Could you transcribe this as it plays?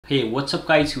Hey, what's up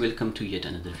guys, welcome to yet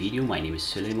another video. My name is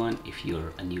Suli-Man. If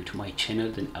you're new to my channel,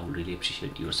 then I would really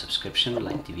appreciate your subscription,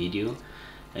 like the video,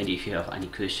 and if you have any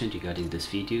question regarding this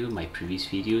video, my previous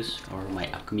videos or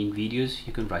my upcoming videos,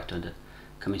 you can write on the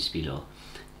comments below.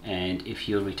 And if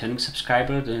you're a returning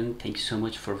subscriber, then thank you so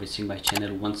much for visiting my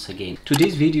channel once again.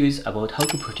 Today's video is about how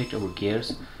to protect our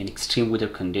gears in extreme weather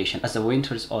conditions. As the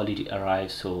winter is already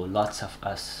arrived, so lots of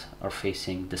us are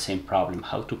facing the same problem: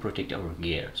 how to protect our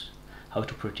gears, how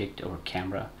to protect our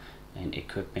camera and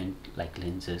equipment like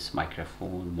lenses,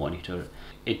 microphone, monitor.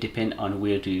 It depends on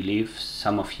where do you live.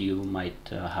 Some of you might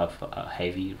have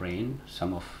heavy rain,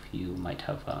 some of you might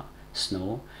have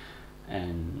snow,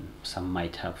 and some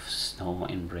might have snow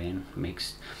and rain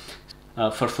mixed.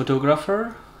 For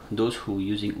photographer, those who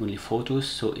using only photos,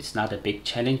 so it's not a big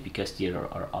challenge because there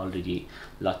are already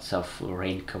lots of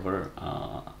rain cover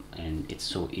and it's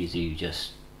so easy. You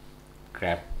just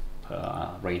grab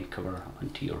rain cover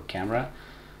onto your camera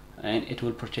and it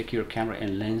will protect your camera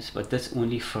and lens, but that's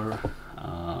only for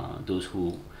those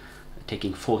who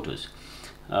taking photos.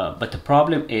 But the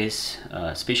problem is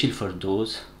especially for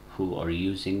those who are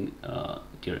using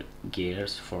their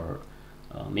gears for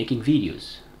making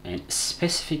videos, and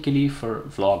specifically for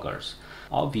vloggers.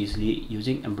 Obviously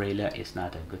using umbrella is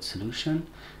not a good solution,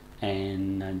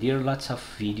 and there are lots of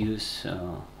videos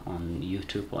on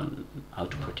YouTube on how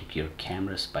to protect your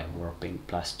cameras by warping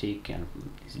plastic and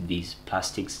these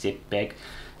plastic zip bag.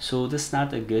 So that's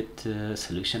not a good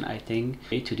solution, I think.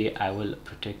 Today I will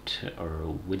protect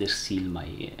or weather seal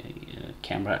my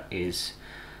camera. Is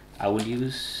I will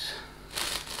use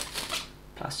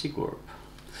plastic warp.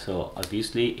 So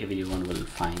obviously everyone will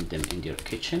find them in their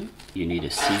kitchen. You need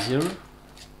a scissor,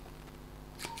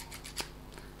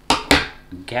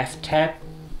 gaff tape.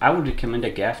 I would recommend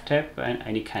a gaff tape, and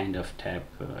any kind of tape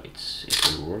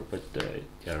it will work, but they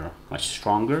are much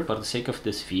stronger. For the sake of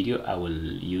this video, I will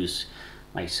use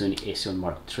my Sony A7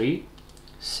 Mark III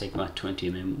Sigma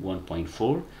 20mm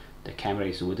 1.4. the camera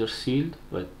is weather sealed,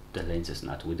 but the lens is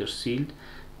not weather sealed,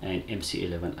 and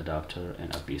MC11 adapter,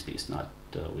 and obviously it's not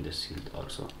weather sealed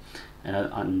also. And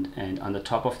on the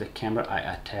top of the camera I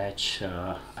attach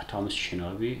Atomos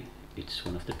Shinobi. It's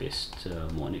one of the best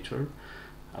monitor.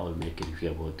 I will make a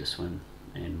review about this one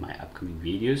in my upcoming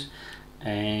videos.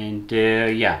 And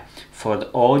yeah, for the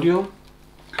audio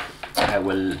I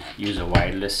will use a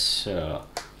wireless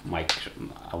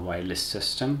wireless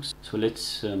system. So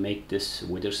let's make this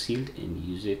weather sealed and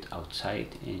use it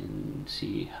outside and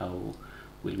see how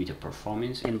will be the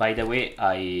performance. And by the way,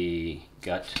 I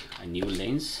got a new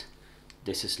lens.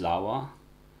 This is Laowa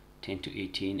 10 to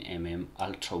 18 mm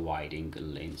ultra wide angle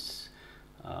lens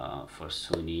for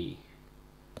Sony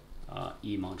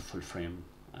E-mount full frame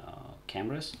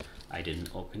cameras. I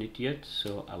didn't open it yet,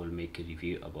 so I will make a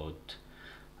review about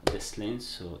this lens.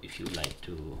 So if you like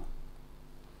to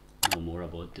know more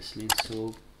about this lens,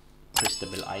 so press the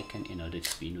bell icon in order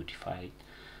to be notified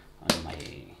on my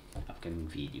upcoming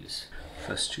videos.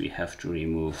 First we have to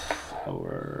remove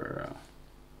our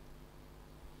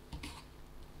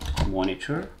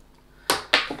monitor.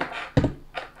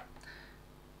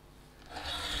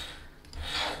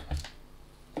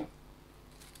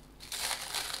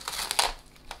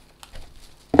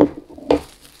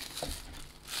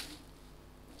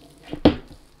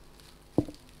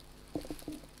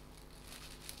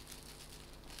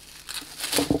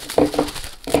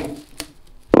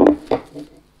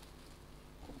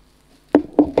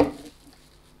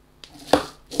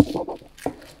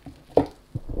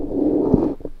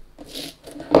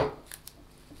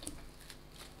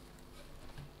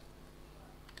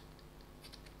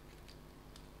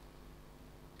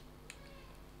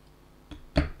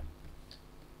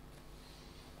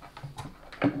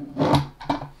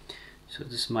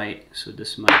 So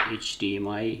this is my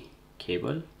HDMI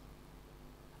cable.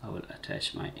 I will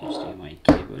attach my HDMI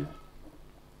cable.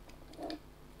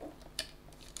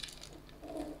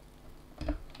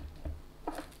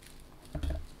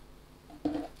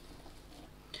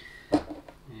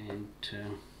 And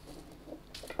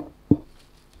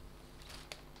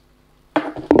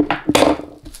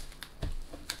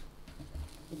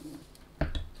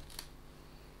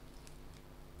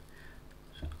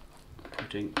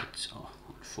putting it on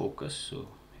focus, so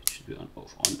it should be on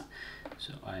off on.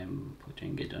 So I'm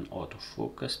putting it on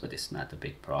autofocus, but it's not a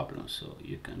big problem, so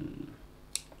you can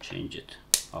change it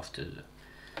after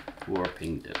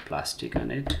warping the plastic on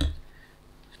it.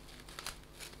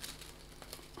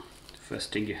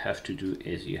 First thing you have to do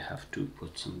is you have to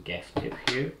put some gaff tape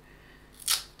here.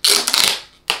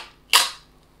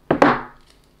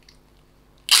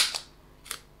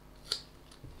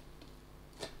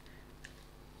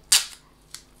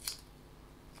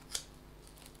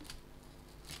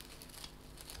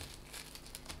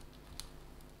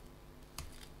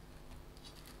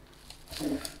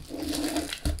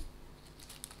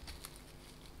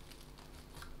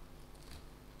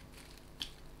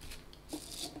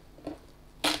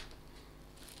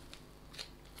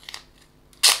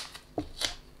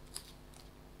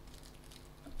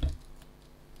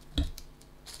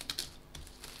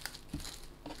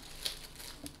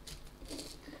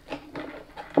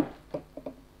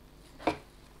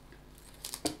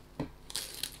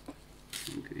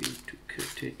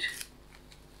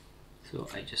 so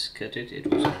I just cut it.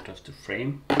 It was out of the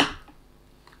frame.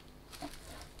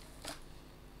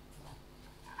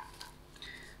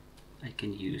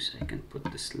 I can put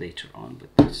this later on, but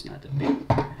that's not a big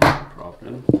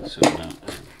problem. So now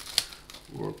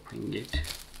I'm warping it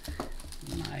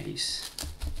nice,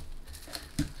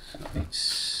 so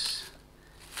it's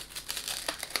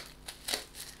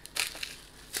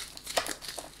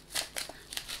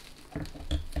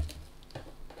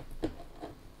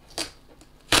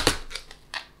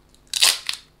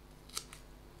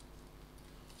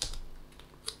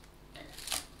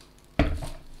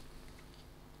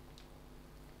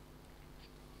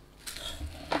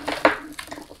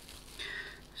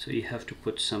so you have to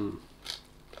put some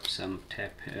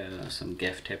tape, some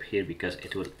gaff tape here, because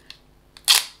it will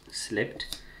slip.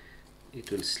 It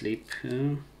will slip.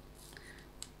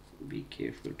 Be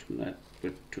careful to not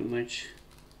put too much.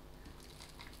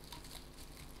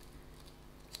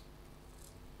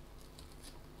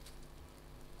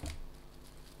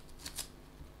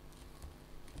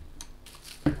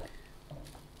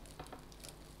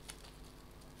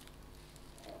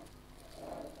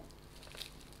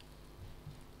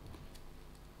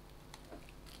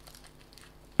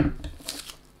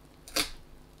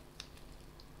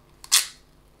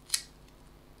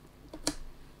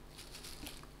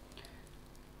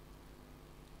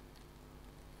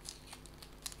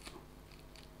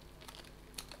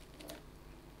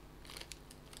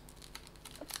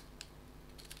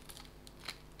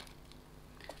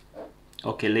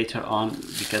 Okay, later on,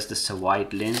 because this is a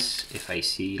wide lens, if I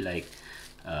see like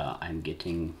I'm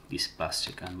getting this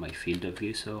plastic on my field of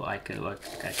view, so I can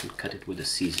cut it with a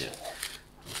scissor.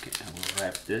 Okay, I will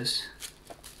wrap this.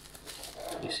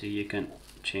 You see, you can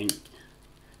change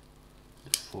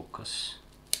the focus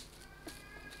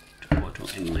to auto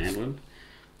and manual,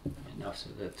 and after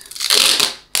that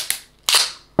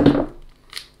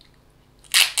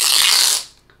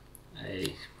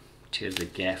I tear the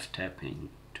gaff tapping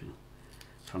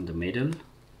from the middle.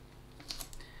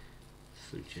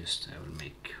 So just I will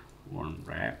make one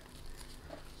wrap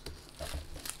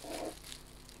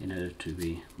in order to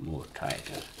be more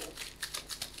tighter.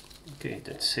 Okay,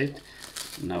 that's it.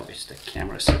 Now it's the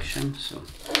camera section. So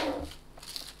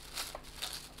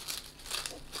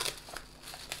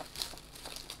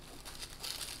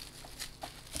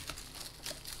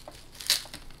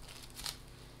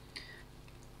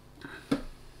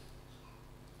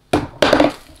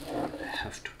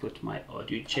have to put my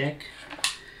audio jack.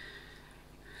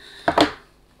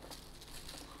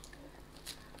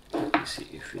 Let me see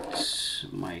if it's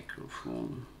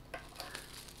microphone.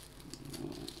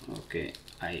 Okay,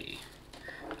 I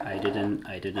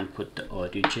didn't put the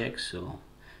audio jack, so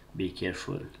be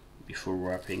careful before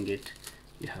wrapping it.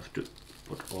 You have to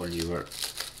put all your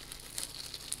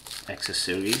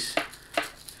accessories,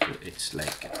 so it's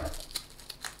like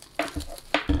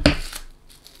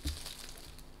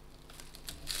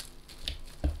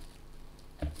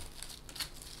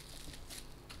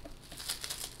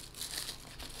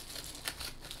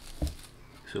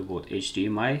so both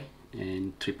HDMI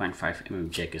and 3.5mm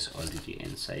jack is already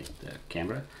inside the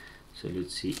camera. So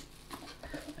let's see,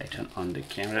 I turn on the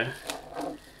camera.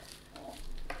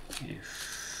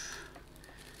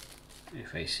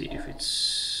 If I see if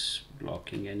it's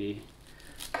blocking any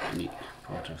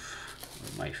part of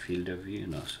my field of view,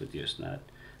 no, so there's not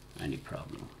any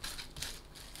problem.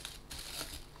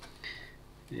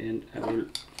 And I will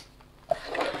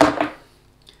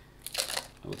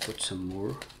put some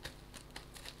more.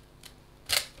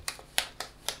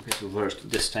 Okay, so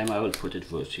this time I will put it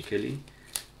vertically.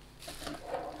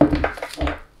 Put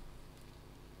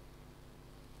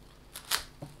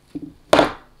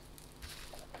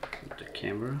the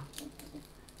camera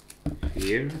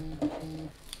here.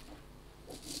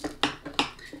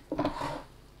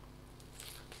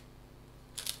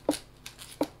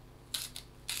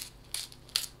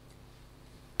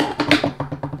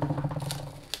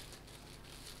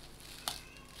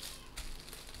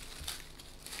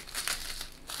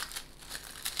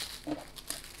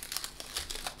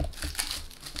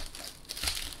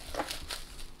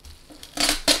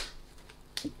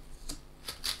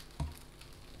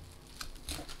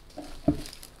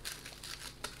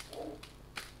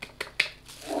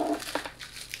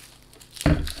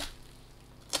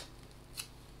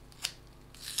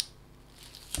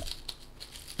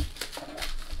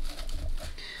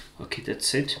 Okay,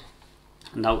 that's it.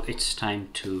 Now it's time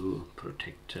to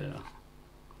protect the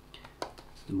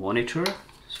monitor.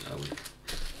 So I will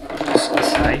put this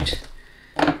aside,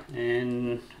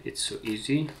 and it's so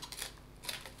easy.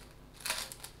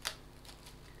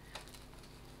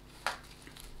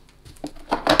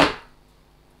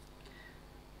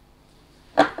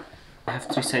 I have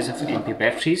three sizes of MP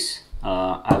batteries.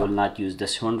 I will not use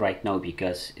this one right now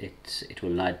because it will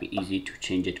not be easy to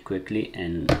change it quickly,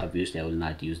 and obviously I will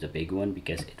not use the big one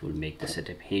because it will make the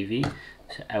setup heavy.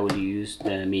 So I will use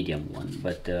the medium one,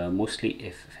 but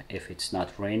mostly if it's not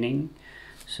raining,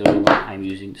 so I'm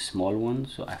using the small one.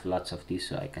 So I have lots of these,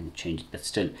 so I can change it. But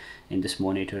still, in this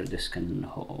monitor, this can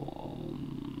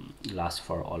last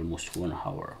for almost 1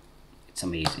 hour. It's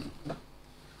amazing.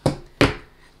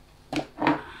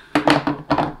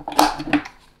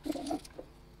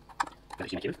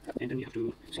 And then you have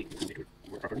to see if it will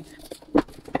work properly.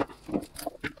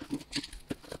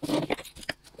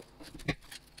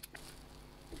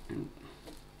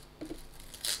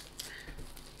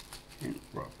 And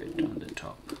rub it on the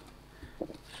top.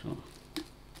 So,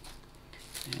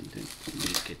 and then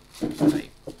make it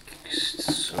like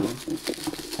so.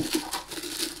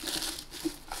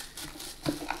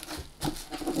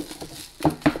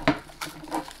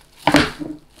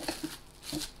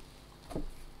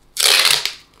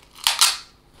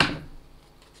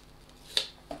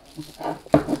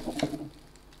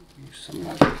 Use some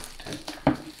tape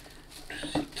to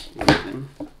secure them.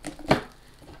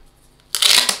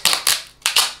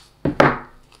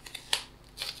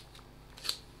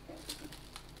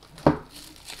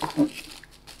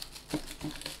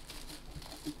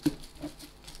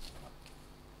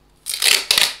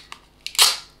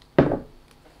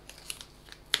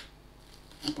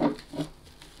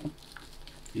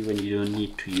 Even you don't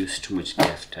need to use too much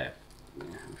gaff tape.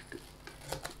 You have to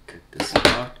cut this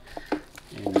out.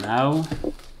 And now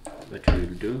what we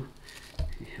will do,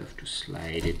 we have to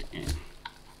slide it in.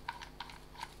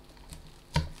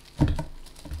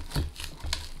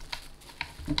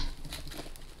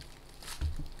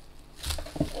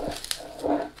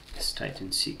 It's tight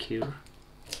and secure.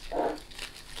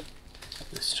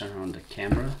 Let's turn on the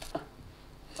camera.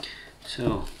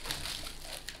 So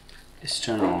let's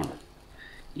turn on.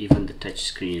 Even the touch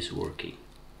screen is working.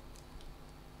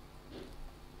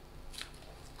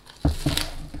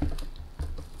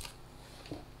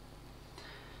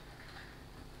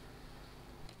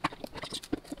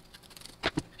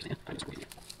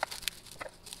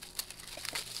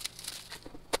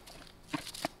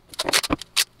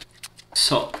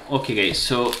 So okay guys,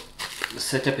 so the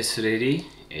setup is ready.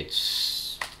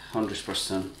 It's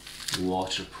 100%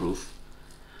 waterproof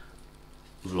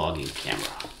vlogging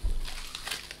camera,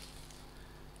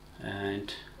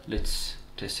 and let's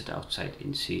test it outside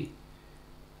and see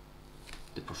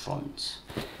the performance.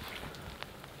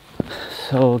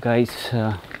 So guys,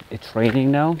 it's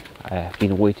raining now. I have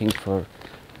been waiting for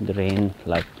the rain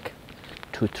like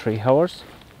 2-3 hours,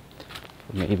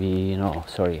 maybe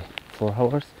 4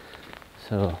 hours.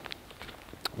 So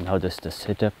now this is the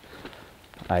setup.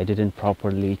 I didn't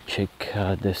properly check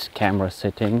this camera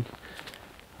setting.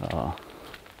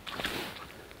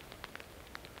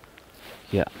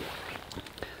 Yeah,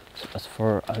 so as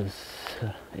far as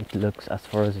it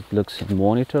looks in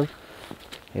monitor,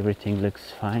 everything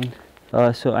looks fine.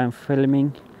 So I'm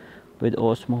filming with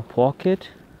Osmo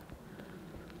Pocket.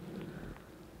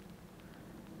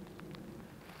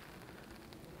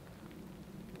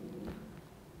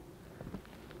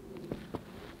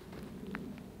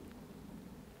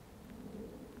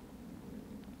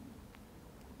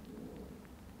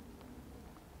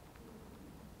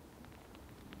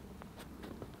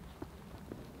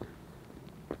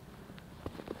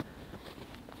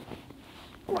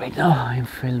 Right now I'm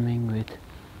filming with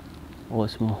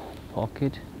Osmo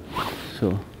Pocket.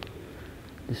 So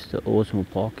this is the Osmo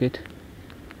Pocket.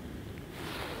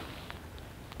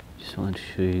 Just want to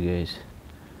show you guys,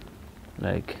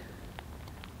 like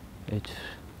it's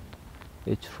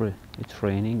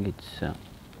raining. It's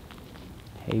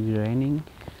heavy raining,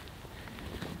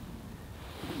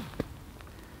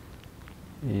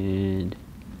 and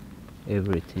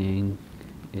everything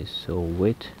is so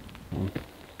wet.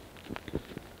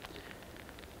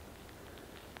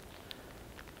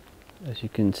 As you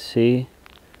can see,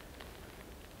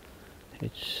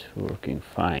 it's working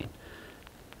fine.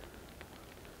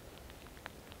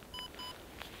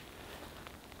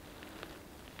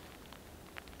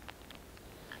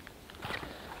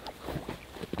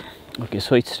 Okay,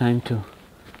 so it's time to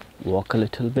walk a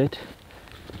little bit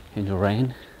in the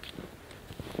rain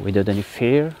without any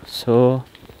fear. So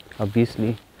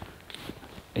obviously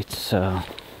it's now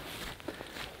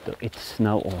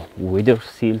a weather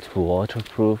sealed,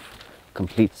 waterproof,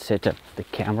 complete setup. The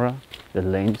camera, the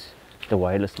lens, the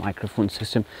wireless microphone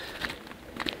system.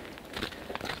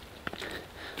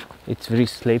 It's very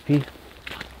sleepy,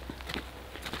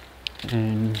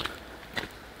 and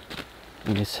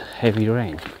it's heavy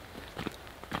rain.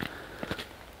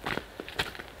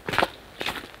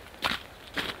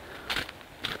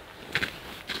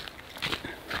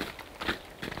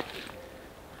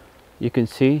 You can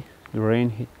see the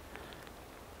rain.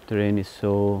 The rain is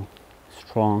so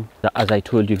strong. As I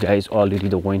told you guys already,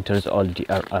 the winters already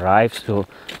arrived, so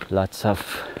lots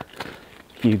of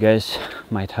you guys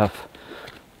might have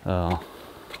a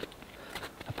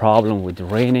problem with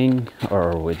raining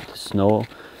or with snow.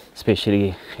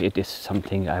 Especially it is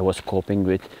something I was coping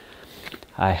with.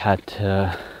 I had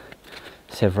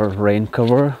several rain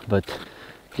cover, but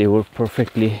they were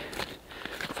perfectly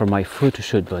for my photo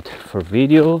shoot, but for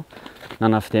video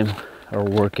none of them are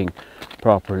working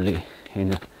properly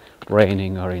in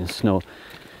raining or in snow,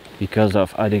 because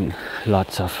of adding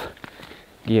lots of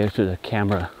gear to the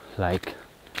camera, like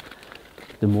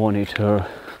the monitor,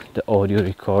 the audio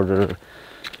recorder,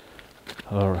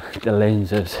 or the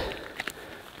lenses.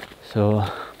 So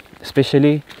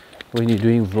especially when you're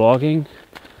doing vlogging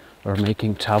or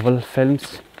making travel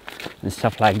films and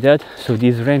stuff like that, so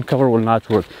these rain cover will not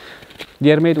work.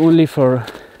 They are made only for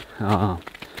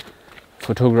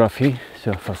photography,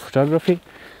 so for photography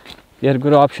they are a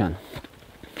good option,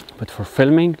 but for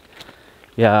filming,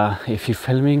 yeah, if you're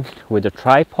filming with a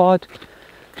tripod,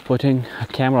 putting a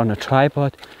camera on a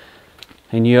tripod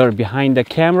and you're behind the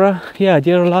camera, yeah,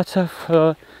 there are lots of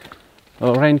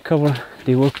rain cover,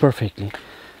 they work perfectly.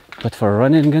 But for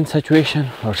run and gun situation,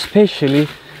 or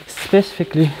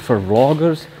specifically for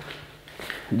vloggers,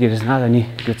 there is not any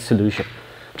good solution.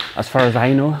 As far as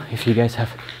I know, if you guys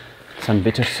have some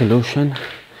better solution,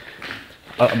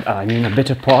 I mean a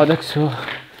better product, so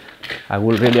I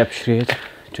will really appreciate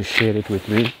to share it with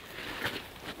me.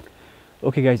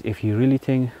 Okay guys, if you really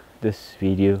think this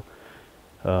video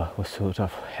was sort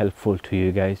of helpful to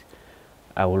you guys,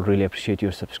 I will really appreciate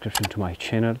your subscription to my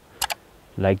channel.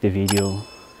 Like the video,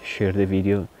 share the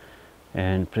video,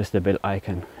 and press the bell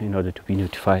icon in order to be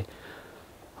notified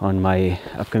on my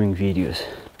upcoming videos.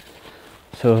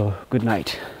 So good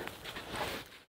night.